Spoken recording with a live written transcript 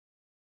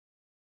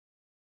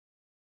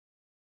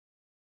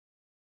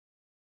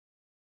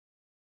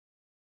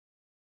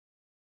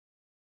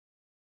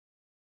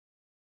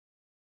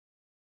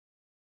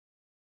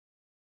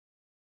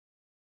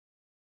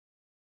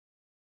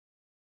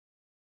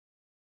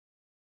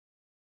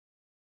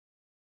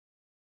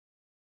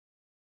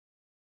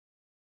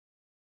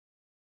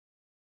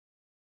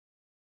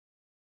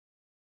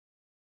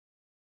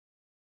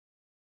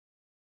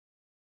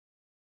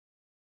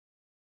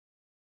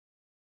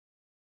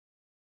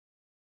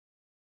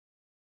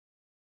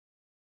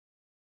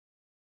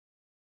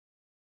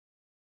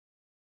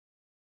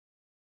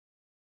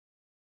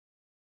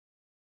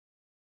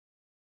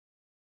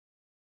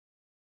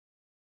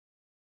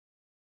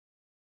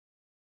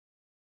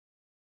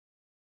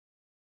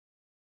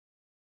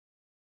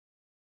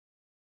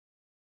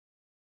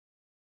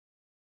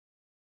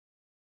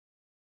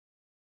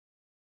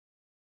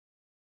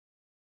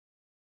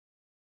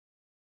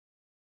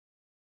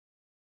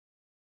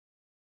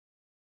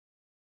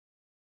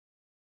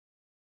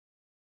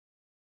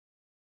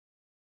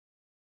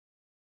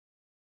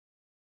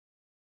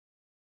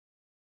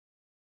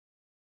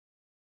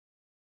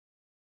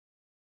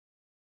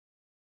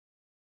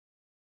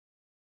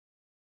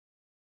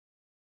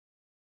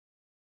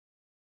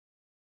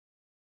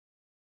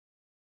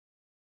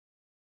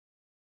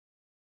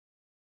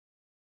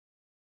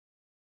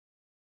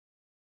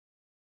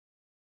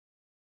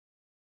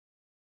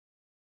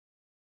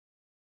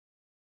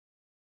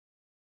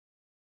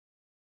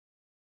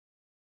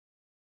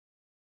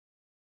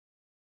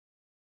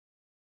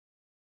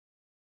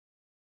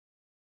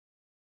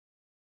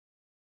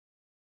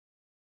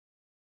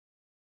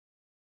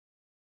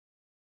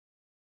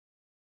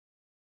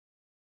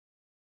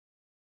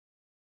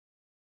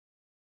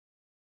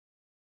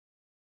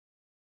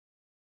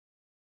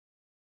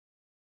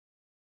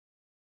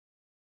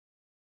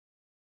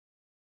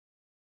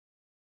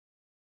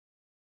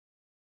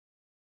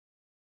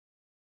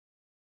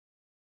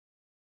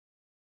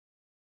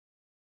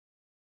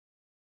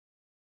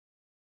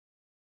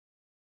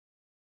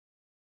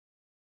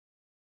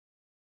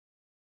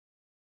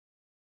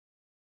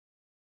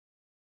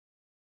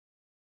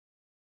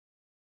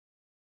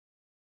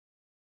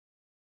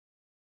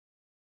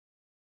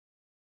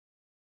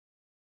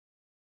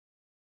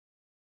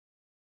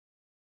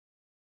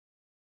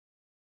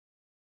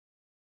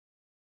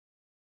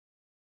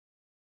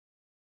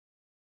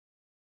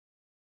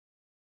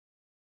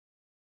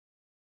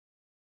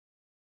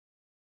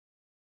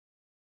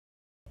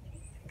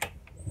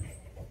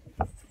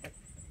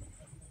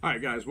All right,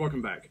 guys,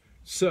 welcome back.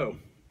 So,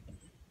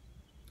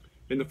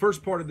 in the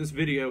first part of this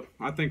video,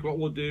 I think what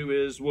we'll do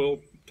is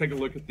we'll take a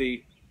look at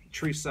the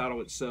tree saddle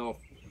itself,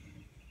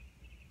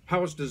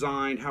 how it's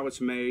designed, how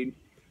it's made.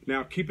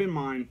 Now, keep in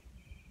mind,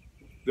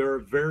 there are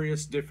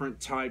various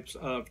different types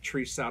of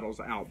tree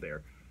saddles out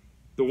there.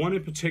 The one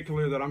in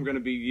particular that I'm going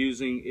to be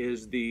using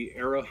is the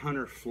Arrow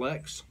Hunter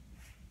Flex.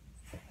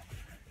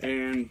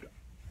 And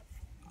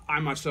I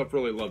myself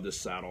really love this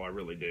saddle, I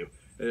really do.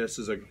 It's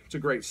a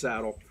great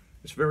saddle.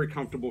 It's very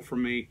comfortable for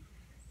me.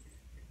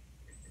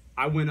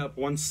 I went up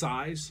one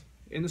size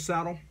in the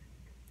saddle.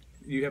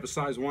 You have a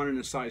size 1 and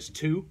a size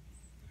 2.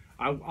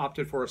 I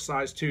opted for a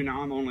size 2.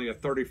 Now I'm only a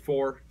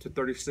 34 to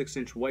 36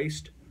 inch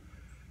waist,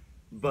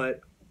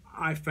 but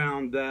I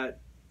found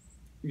that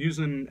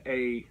using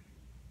a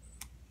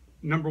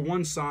number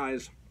 1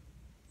 size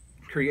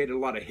created a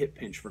lot of hip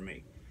pinch for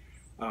me.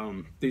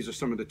 These are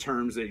some of the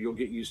terms that you'll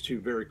get used to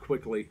very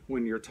quickly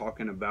when you're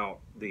talking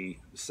about the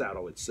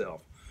saddle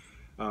itself.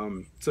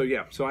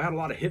 So I had a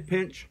lot of hip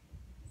pinch.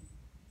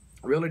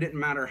 It really didn't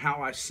matter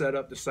how I set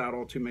up the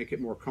saddle to make it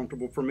more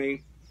comfortable for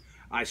me.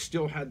 I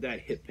still had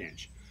that hip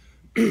pinch.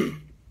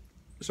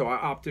 So I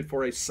opted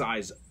for a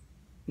size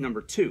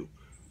number 2,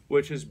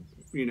 which is,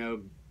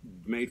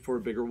 made for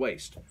a bigger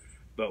waist.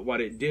 But what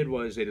it did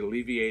was it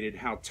alleviated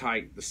how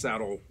tight the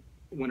saddle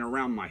went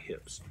around my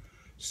hips.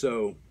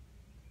 So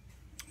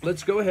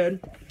let's go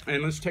ahead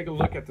and let's take a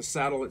look at the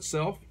saddle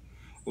itself.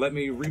 Let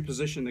me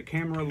reposition the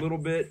camera a little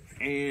bit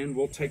and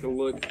we'll take a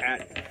look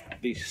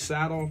at the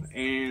saddle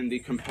and the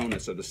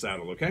components of the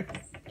saddle, okay?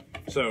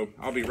 So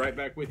I'll be right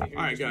back with you.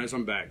 All right, guys,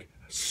 I'm back.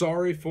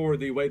 Sorry for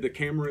the way the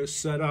camera is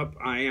set up.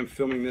 I am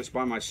filming this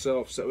by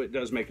myself, so it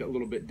does make it a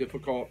little bit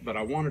difficult, but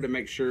I wanted to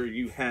make sure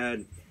you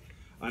had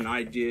an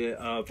idea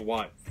of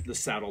what the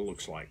saddle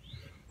looks like.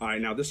 All right,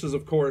 now this is,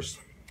 of course,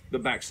 the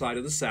back side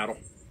of the saddle.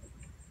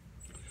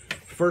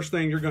 First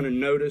thing you're going to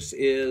notice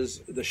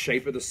is the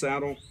shape of the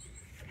saddle,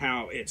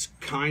 how it's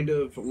kind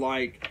of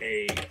like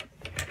a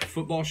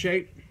football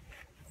shape.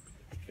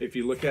 If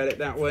you look at it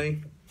that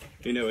way,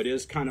 it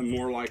is kind of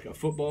more like a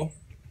football,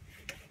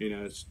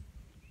 it's,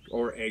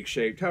 or egg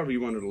shaped, however you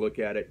wanted to look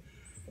at it.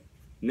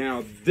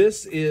 Now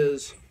this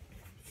is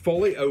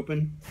fully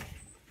open,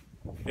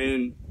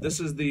 and this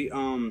is the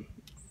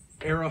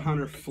Arrow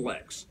Hunter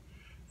Flex.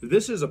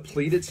 This is a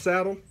pleated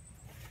saddle,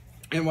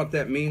 and what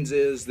that means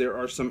is there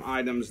are some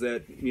items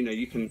that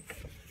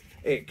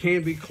it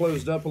can be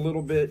closed up a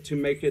little bit to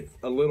make it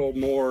a little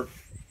more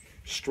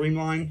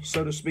streamlined,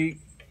 so to speak.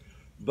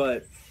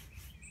 But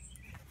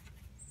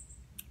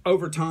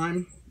over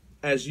time,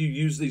 as you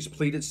use these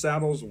pleated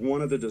saddles,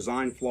 one of the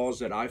design flaws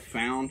that I've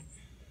found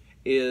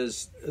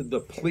is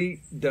the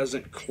pleat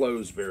doesn't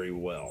close very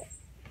well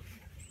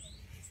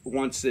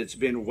once it's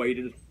been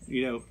weighted,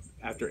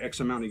 after X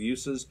amount of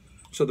uses.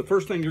 So the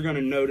first thing you're going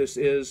to notice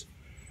is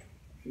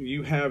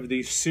you have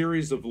these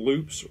series of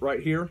loops right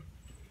here.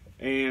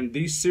 And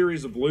these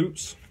series of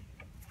loops,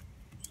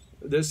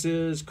 this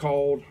is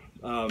called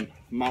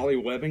molly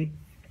webbing.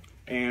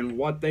 And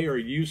what they are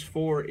used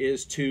for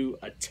is to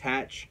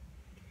attach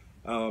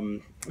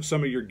some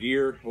of your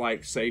gear,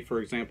 like say, for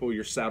example,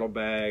 your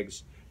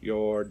saddlebags,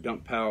 your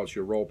dump pouch,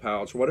 your roll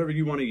pouch, whatever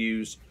you want to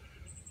use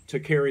to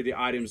carry the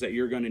items that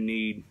you're going to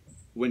need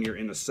when you're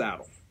in the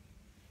saddle.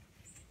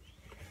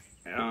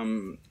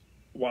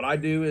 What I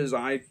do is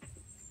I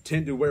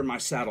tend to wear my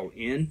saddle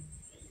in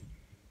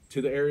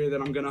to the area that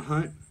I'm going to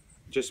hunt.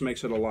 Just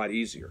makes it a lot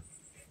easier.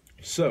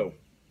 So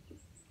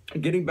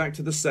getting back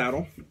to the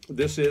saddle,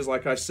 this is,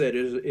 like I said,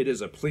 it is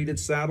a pleated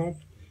saddle.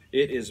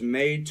 It is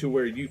made to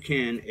where you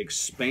can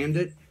expand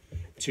it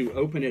to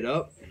open it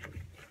up,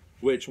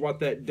 which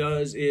what that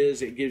does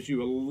is it gives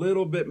you a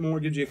little bit more,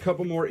 gives you a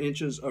couple more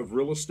inches of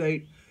real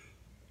estate.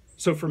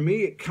 So for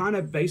me, it kind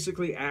of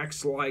basically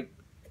acts like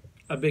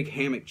a big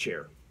hammock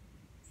chair.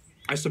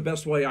 That's the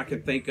best way I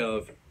can think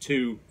of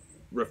to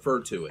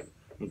refer to it,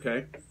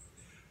 okay?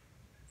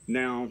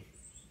 Now,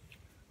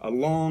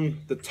 along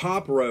the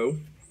top row,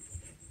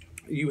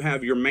 you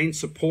have your main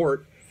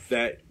support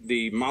that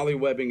the molly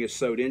webbing is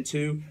sewed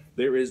into.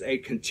 There is a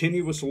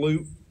continuous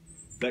loop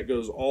that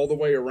goes all the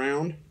way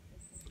around.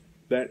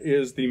 That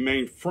is the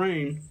main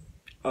frame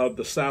of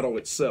the saddle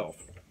itself.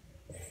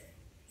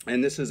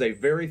 And this is a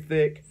very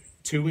thick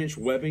 2-inch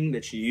webbing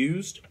that's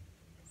used.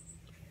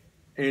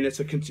 And it's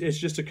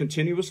just a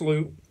continuous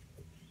loop.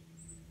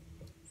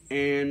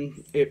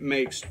 And it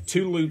makes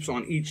 2 loops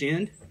on each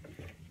end.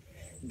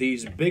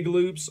 These big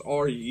loops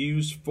are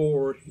used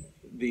for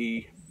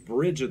the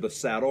bridge of the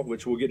saddle,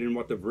 which we'll get in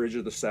what the bridge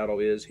of the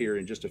saddle is here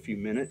in just a few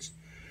minutes.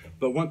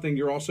 But one thing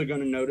you're also going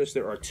to notice,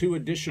 there are 2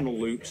 additional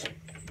loops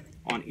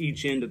on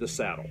each end of the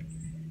saddle.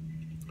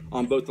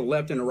 On both the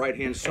left and the right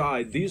hand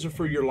side, these are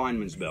for your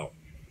lineman's belt.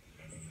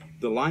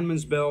 The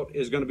lineman's belt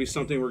is going to be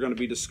something we're going to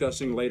be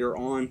discussing later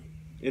on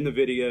in the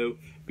video,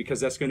 because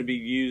that's going to be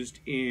used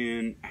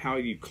in how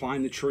you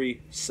climb the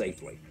tree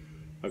safely.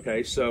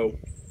 Okay, so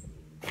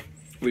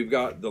we've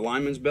got the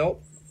lineman's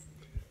belt,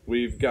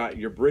 we've got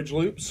your bridge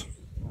loops,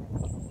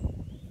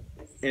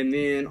 and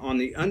then on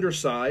the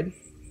underside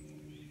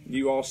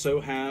you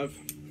also have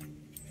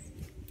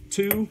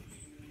 2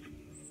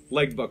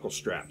 leg buckle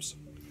straps.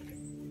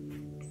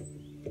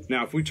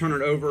 Now, if we turn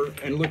it over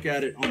and look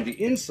at it on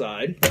the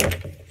inside,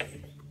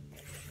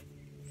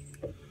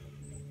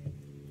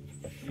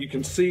 you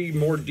can see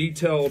more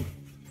detailed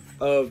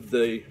of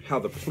how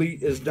the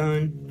pleat is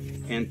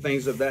done and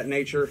things of that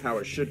nature, how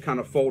it should kind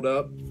of fold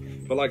up.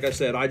 But like I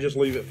said, I just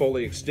leave it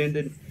fully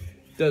extended.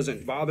 It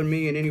doesn't bother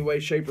me in any way,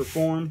 shape, or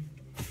form.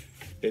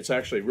 It's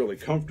actually really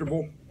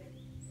comfortable.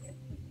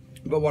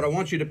 But what I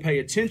want you to pay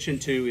attention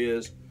to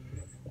is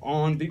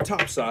on the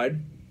top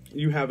side,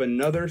 you have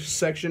another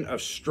section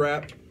of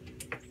strap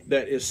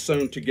that is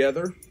sewn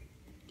together.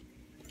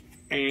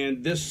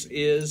 And this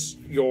is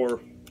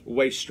your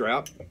waist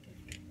strap.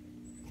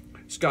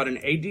 It's got an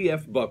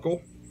ADF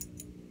buckle,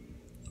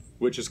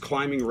 which is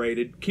climbing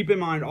rated. Keep in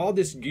mind, all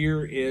this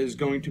gear is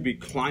going to be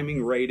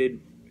climbing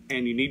rated,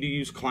 and you need to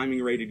use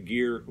climbing rated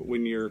gear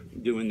when you're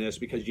doing this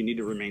because you need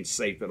to remain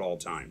safe at all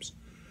times.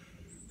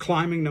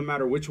 Climbing, no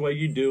matter which way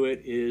you do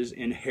it, is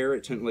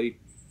inherently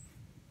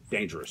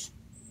dangerous.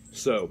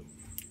 So,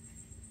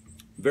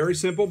 very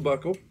simple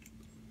buckle.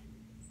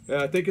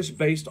 I think it's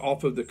based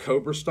off of the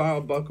Cobra style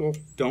buckle.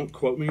 Don't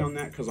quote me on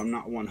that because I'm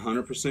not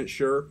 100%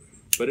 sure,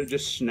 but it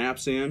just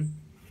snaps in.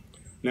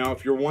 Now,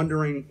 if you're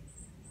wondering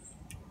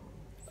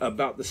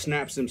about the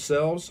snaps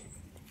themselves,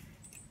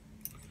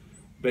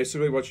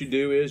 basically what you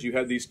do is you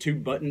have these 2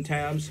 button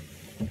tabs.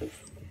 You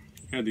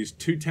have these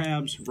 2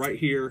 tabs right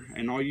here,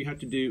 and all you have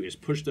to do is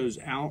push those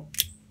out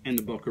and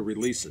the buckle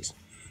releases.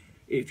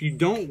 If you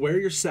don't wear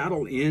your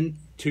saddle in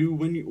to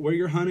where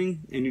you're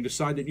hunting and you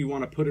decide that you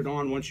want to put it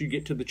on once you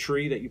get to the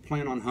tree that you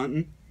plan on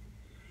hunting,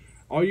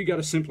 all you got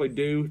to simply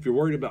do, if you're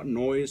worried about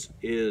noise,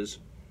 is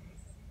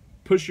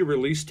push your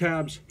release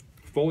tabs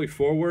fully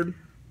forward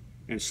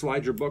and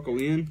slide your buckle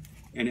in,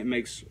 and it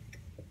makes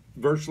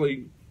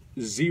virtually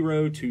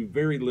 0 to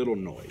very little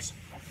noise.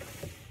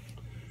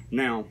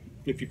 Now,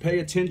 if you pay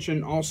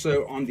attention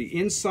also on the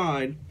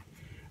inside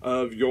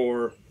of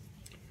your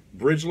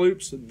bridge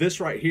loops, this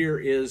right here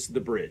is the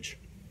bridge.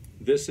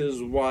 This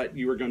is what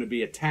you are going to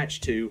be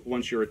attached to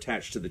once you're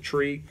attached to the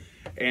tree,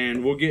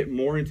 and we'll get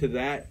more into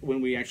that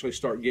when we actually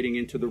start getting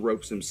into the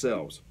ropes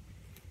themselves.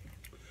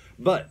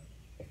 But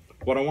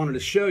what I wanted to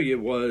show you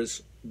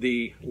was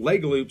the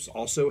leg loops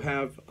also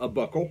have a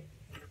buckle,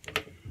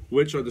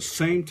 which are the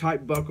same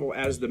type buckle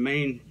as the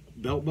main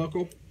belt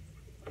buckle,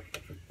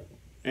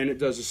 and it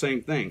does the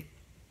same thing.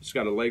 It's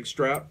got a leg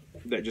strap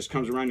that just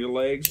comes around your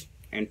legs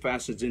and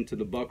fastens into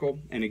the buckle.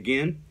 And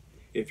again,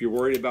 if you're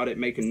worried about it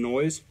making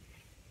noise,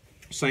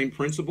 same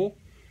principle.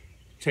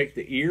 Take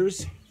the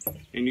ears,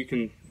 and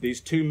these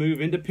 2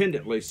 move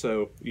independently,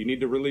 so you need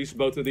to release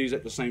both of these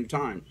at the same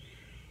time.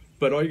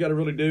 But all you got to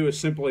really do is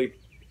simply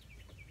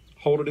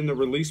hold it in the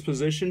release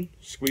position,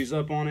 squeeze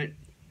up on it,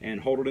 and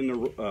hold it in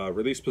the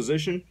release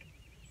position,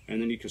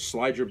 and then you can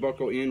slide your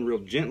buckle in real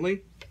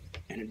gently,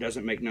 and it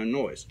doesn't make no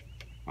noise.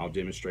 I'll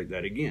demonstrate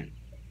that again.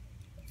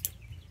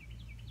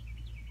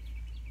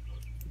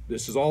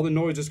 This is all the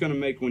noise it's going to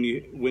make when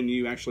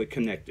you actually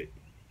connect it.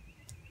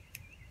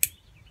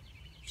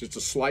 It's just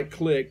a slight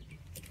click,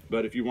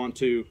 but if you want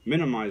to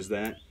minimize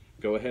that,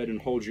 go ahead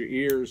and hold your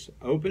ears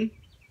open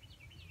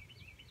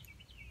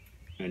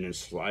and then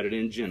slide it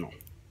in gentle.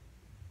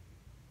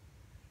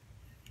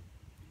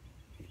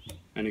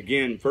 And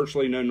again,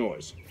 virtually no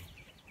noise.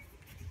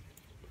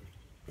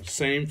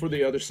 Same for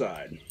the other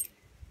side.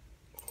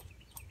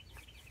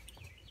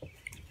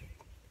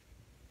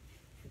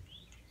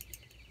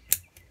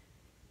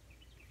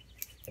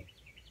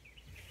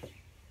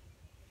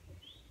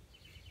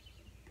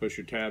 Push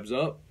your tabs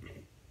up.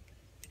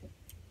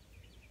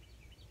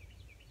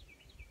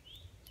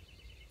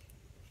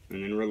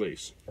 And then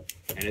release.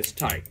 And it's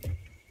tight.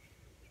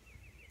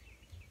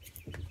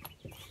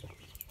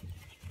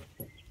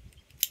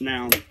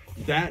 Now,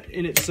 that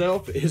in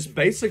itself is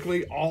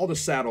basically all the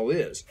saddle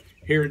is.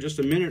 Here in just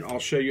a minute, I'll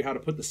show you how to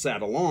put the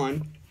saddle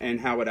on and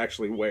how it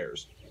actually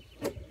wears.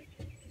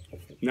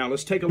 Now,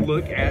 let's take a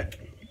look at,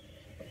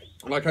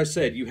 like I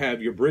said, you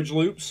have your bridge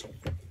loops,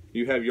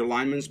 you have your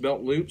lineman's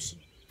belt loops,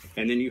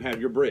 and then you have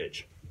your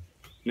bridge.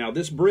 Now,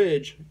 this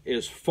bridge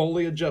is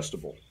fully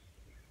adjustable.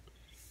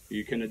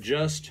 You can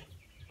adjust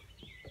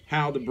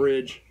how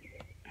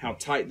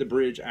tight the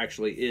bridge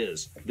actually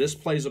is. This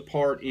plays a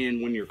part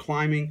in when you're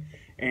climbing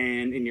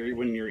and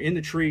when you're in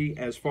the tree,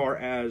 as far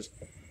as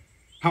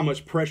how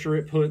much pressure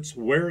it puts,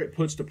 where it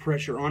puts the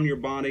pressure on your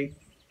body.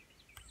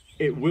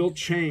 It will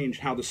change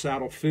how the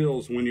saddle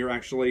feels when you're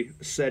actually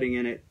setting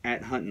in it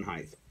at hunting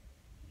height.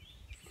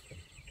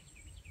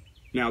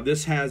 Now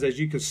this has, as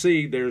you can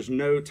see, there's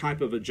no type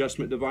of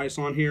adjustment device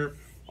on here.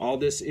 All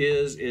this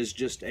is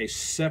just a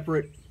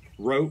separate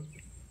rope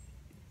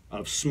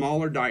of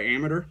smaller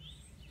diameter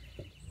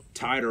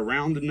tied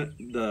around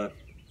the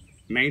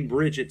main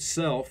bridge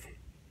itself,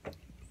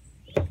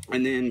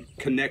 and then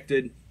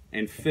connected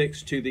and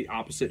fixed to the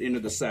opposite end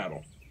of the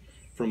saddle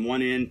from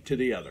one end to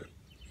the other.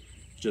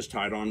 Just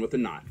tied on with a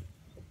knot.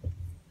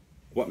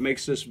 What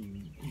makes this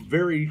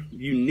very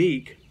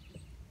unique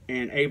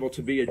and able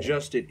to be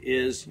adjusted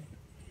is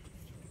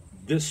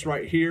this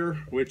right here,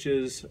 which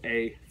is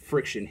a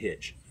friction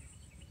hitch.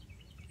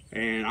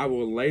 And I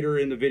will later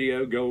in the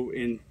video go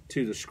in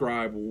to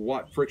describe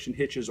what friction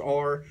hitches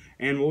are,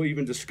 and we'll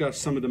even discuss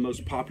some of the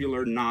most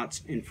popular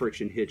knots in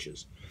friction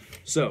hitches.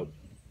 So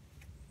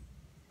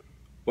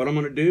what I'm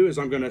going to do is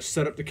I'm going to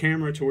set up the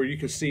camera to where you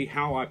can see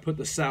how I put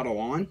the saddle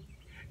on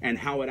and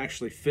how it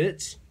actually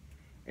fits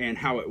and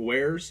how it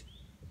wears,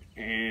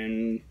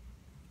 and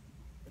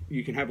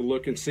you can have a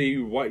look and see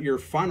what your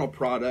final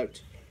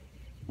product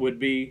would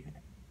be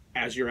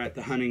as you're at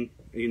the hunting,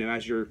 you know,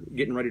 as you're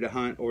getting ready to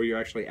hunt, or you're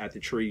actually at the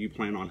tree you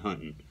plan on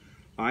hunting.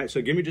 All right,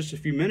 so give me just a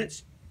few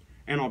minutes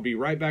and I'll be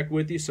right back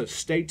with you, so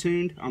stay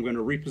tuned. I'm going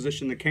to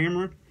reposition the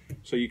camera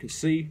so you can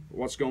see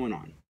what's going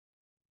on.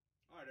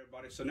 All right,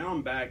 everybody, so now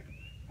I'm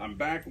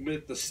back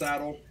with the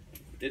saddle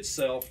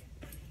itself,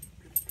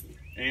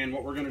 and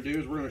what we're going to do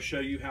is we're going to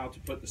show you how to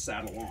put the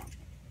saddle on.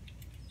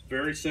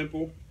 Very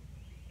simple.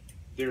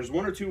 There's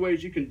one or two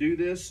ways you can do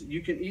this.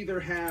 You can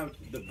either have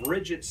the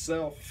bridge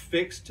itself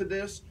fixed to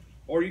this,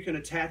 or you can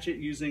attach it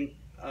using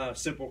a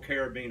simple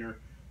carabiner.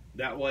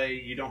 That way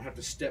you don't have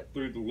to step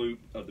through the loop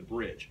of the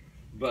bridge.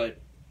 But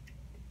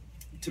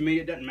to me,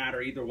 it doesn't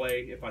matter either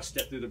way if I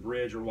step through the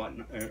bridge or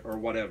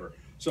whatever.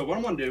 So what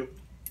I'm going to do,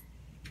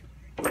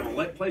 I'm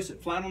going to place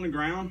it flat on the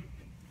ground,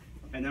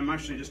 and then I'm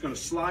actually just going to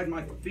slide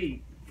my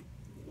feet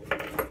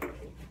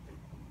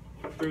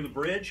through the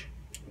bridge.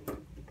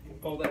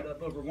 Pull that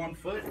up over 1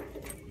 foot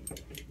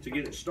to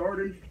get it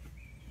started.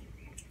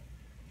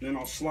 Then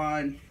I'll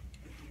slide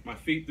my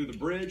feet through the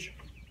bridge.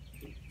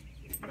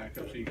 Back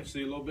up so you can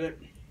see a little bit.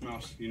 Now,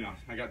 you know,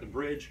 I got the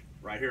bridge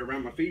right here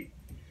around my feet.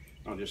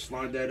 I'll just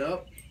slide that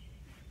up.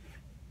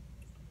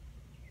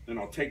 Then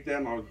I'll take that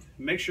and I'll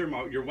make sure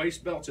your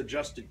waist belt's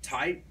adjusted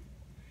tight.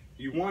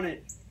 You want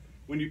it,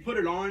 when you put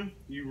it on,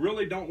 you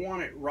really don't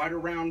want it right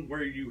around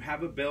where you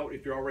have a belt,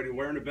 if you're already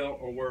wearing a belt,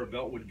 or where a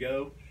belt would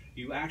go.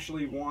 You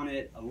actually want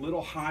it a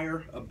little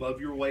higher above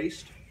your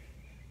waist.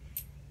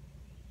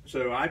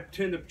 So I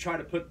tend to try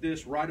to put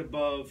this right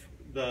above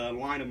the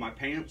line of my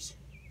pants.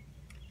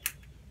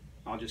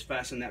 I'll just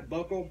fasten that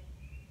buckle.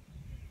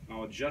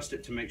 I'll adjust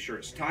it to make sure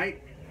it's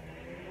tight.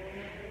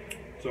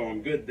 So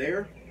I'm good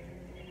there.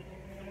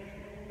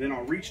 Then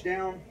I'll reach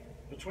down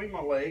between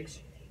my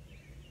legs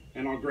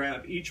and I'll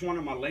grab each one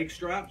of my leg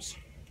straps,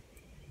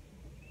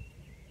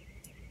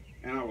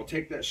 and I will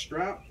take that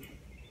strap,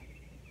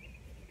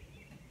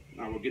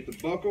 I will get the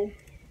buckle,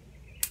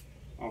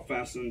 I'll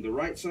fasten the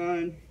right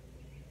side,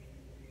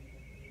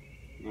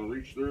 I'll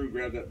reach through,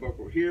 grab that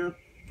buckle here,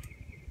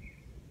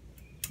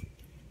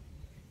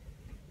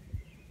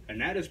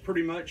 and that is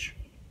pretty much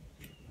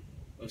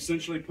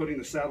essentially putting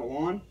the saddle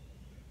on.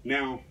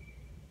 Now,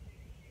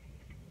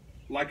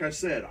 like I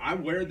said, I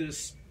wear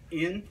this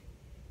in.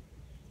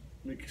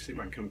 Let me see if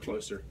I can come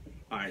closer.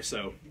 All right,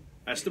 so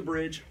that's the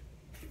bridge,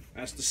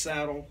 that's the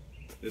saddle.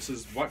 This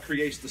is what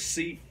creates the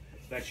seat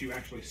that you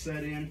actually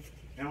set in.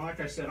 And like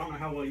I said, I don't know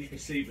how well you can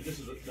see, but this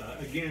is,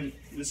 again,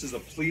 this is a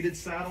pleated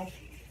saddle.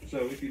 So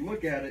if you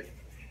look at it,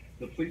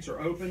 the pleats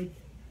are open.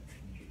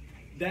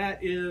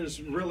 That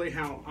is really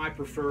how I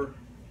prefer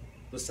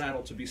the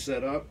saddle to be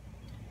set up.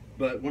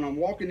 But when I'm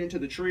walking into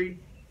the tree,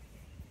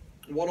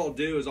 what I'll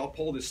do is I'll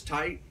pull this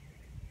tight,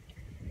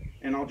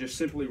 and I'll just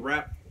simply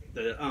wrap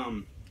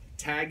the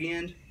tag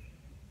end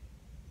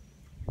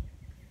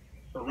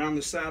around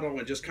the saddle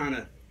and just kind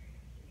of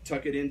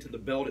tuck it into the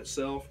belt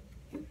itself.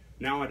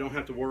 Now I don't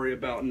have to worry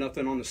about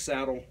nothing on the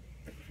saddle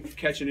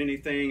catching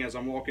anything as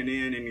I'm walking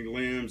in, any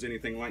limbs,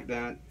 anything like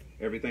that.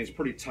 Everything's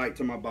pretty tight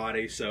to my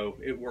body, so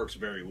it works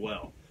very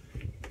well.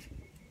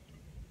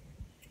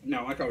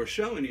 Now, like I was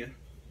showing you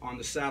on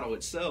the saddle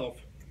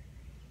itself,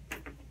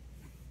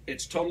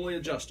 it's totally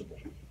adjustable.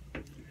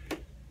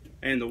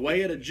 And the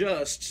way it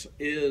adjusts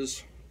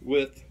is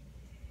with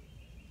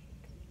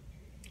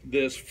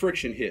this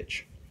friction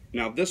hitch.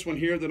 Now, this one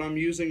here that I'm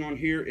using on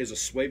here is a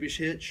Swabish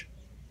hitch.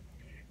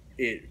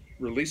 It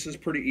releases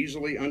pretty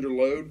easily under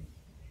load,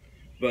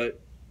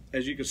 but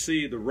as you can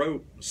see, the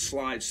rope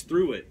slides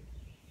through it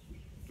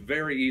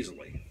very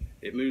easily.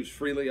 It moves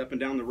freely up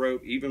and down the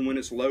rope. Even when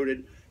it's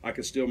loaded, I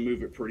can still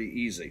move it pretty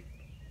easy.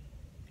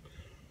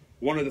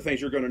 One of the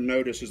things you're going to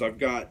notice is I've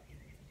got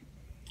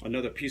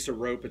another piece of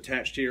rope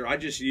attached here. I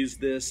just use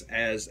this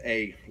as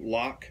a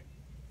lock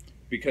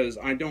because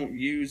I don't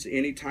use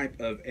any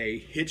type of a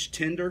hitch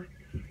tender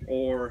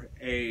or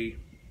a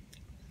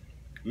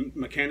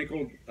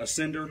mechanical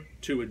ascender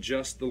to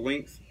adjust the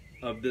length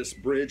of this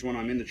bridge when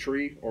I'm in the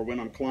tree or when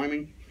I'm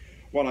climbing.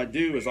 What I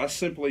do is I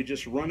simply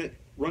just run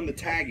the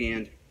tag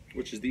end,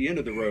 which is the end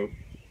of the rope,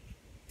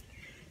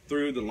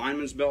 through the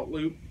lineman's belt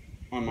loop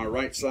on my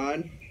right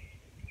side,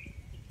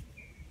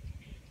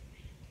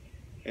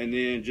 and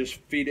then just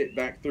feed it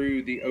back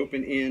through the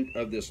open end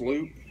of this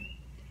loop.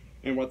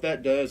 And what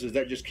that does is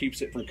that just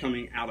keeps it from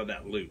coming out of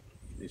that loop.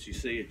 As you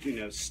see, it, you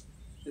know, it's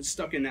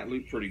stuck in that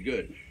loop pretty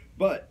good.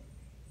 But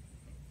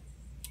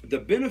the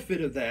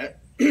benefit of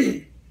that,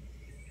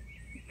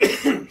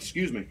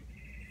 excuse me,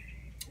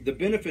 the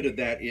benefit of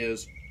that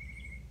is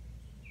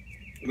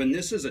when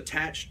this is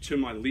attached to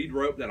my lead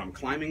rope that I'm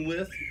climbing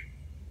with,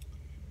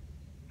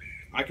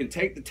 I can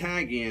take the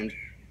tag end,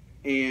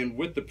 and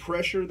with the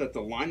pressure that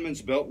the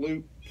lineman's belt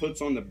loop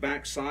puts on the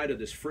back side of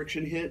this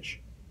friction hitch,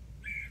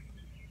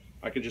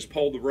 I can just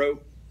pull the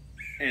rope,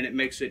 and it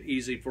makes it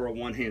easy for a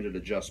one-handed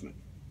adjustment.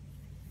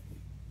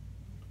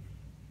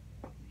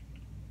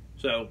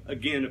 So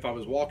again, if I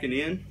was walking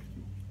in,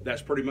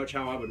 that's pretty much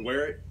how I would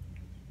wear it.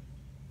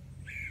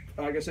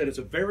 Like I said, it's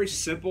a very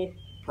simple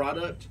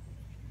product.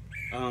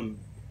 And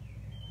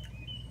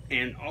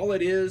all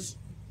it is,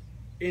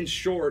 in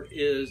short,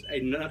 is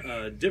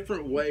a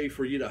different way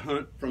for you to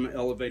hunt from an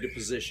elevated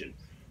position.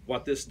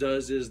 What this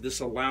does is this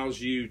allows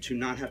you to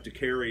not have to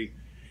carry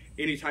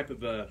any type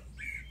of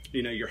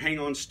your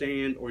hang-on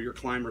stand or your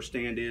climber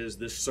stand is.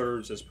 This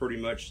serves as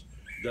pretty much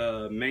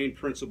the main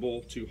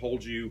principle to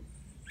hold you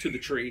to the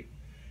tree.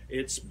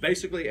 It's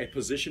basically a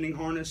positioning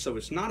harness, so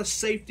it's not a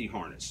safety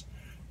harness.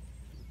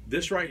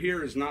 This right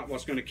here is not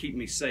what's going to keep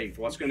me safe.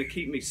 What's going to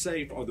keep me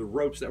safe are the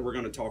ropes that we're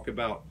going to talk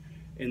about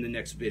in the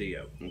next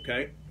video,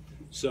 okay?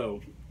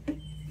 So,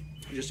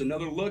 just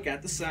another look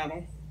at the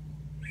saddle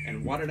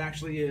and what it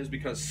actually is,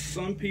 because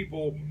some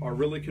people are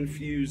really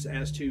confused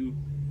as to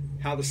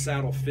how the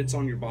saddle fits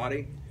on your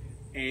body.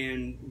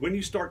 And when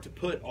you start to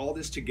put all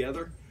this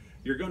together,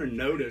 you're going to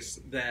notice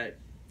that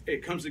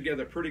it comes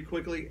together pretty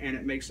quickly, and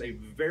it makes a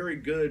very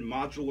good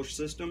modular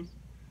system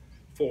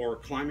for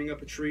climbing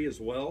up a tree as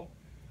well.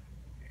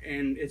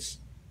 And it's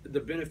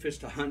the benefits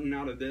to hunting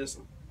out of this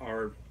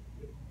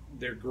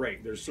they're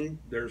great.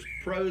 There's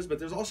pros, but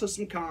there's also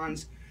some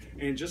cons.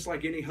 And just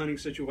like any hunting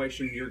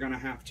situation, you're going to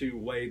have to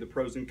weigh the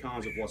pros and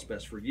cons of what's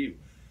best for you.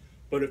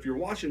 But if you're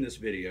watching this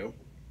video,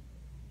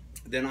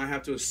 then I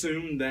have to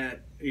assume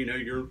that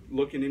you're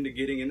looking into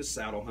getting into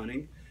saddle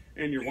hunting,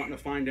 and you're wanting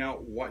to find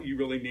out what you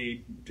really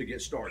need to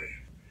get started.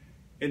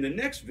 In the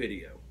next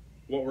video,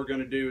 what we're going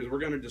to do is we're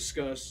going to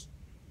discuss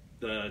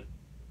the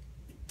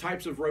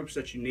types of ropes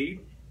that you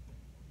need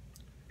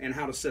and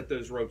how to set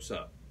those ropes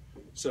up.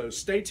 So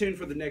stay tuned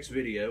for the next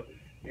video,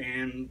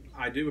 and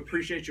I do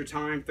appreciate your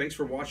time. Thanks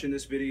for watching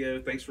this video.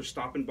 Thanks for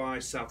stopping by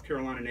South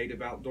Carolina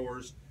Native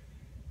Outdoors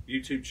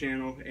YouTube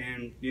channel,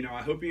 and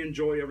I hope you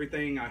enjoy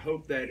everything. I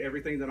hope that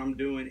everything that I'm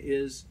doing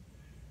is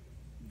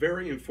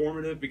very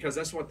informative, because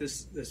that's what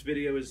this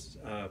video is.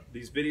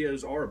 These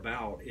videos are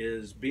about,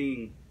 is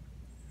being,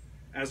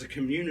 as a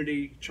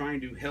community,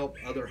 trying to help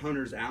other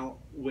hunters out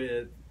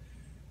with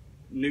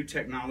new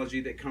technology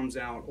that comes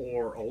out,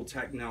 or old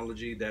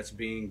technology that's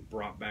being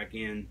brought back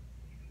in,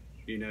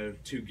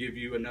 to give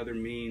you another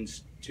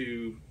means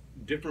to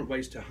different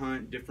ways to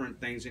hunt,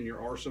 different things in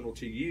your arsenal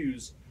to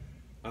use.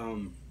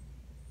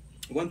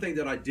 One thing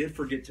that I did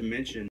forget to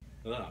mention,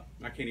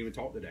 I can't even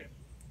talk today,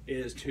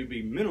 is to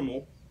be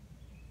minimal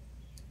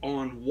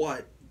on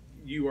what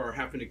you are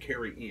having to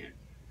carry in.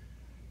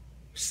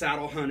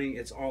 Saddle hunting,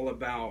 it's all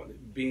about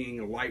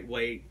being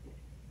lightweight,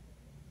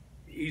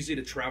 easy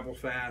to travel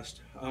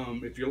fast.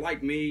 If you're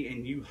like me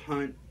and you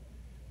hunt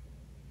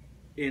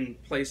in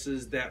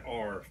places that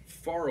are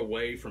far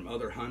away from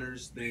other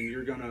hunters, then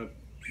you're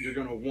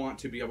gonna want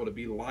to be able to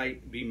be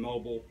light, be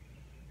mobile,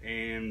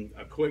 and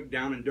a quick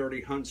down and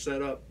dirty hunt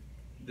setup,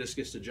 this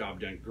gets the job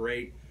done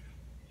great.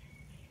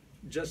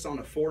 Just on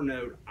a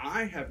forenote,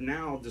 I have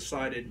now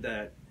decided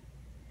that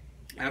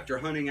after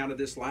hunting out of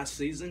this last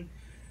season,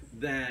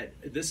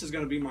 that this is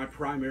going to be my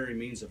primary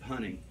means of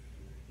hunting,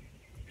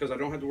 because I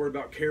don't have to worry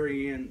about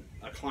carrying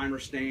a climber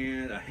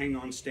stand, a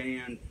hang-on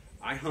stand.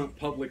 I hunt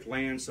public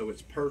land, so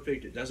it's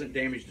perfect. It doesn't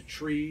damage the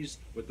trees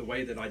with the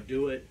way that I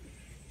do it.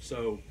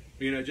 So,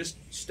 just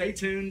stay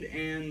tuned,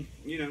 and,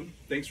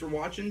 thanks for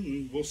watching,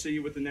 and we'll see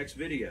you with the next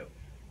video.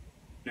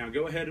 Now,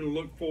 go ahead and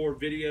look for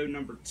video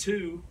number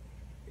 2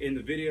 in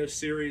the video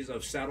series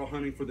of saddle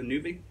hunting for the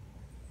newbie,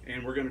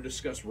 and we're going to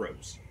discuss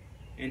ropes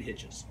and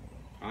hitches.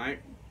 All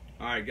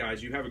right,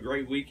 guys, you have a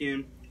great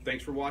weekend.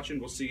 Thanks for watching.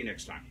 We'll see you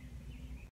next time.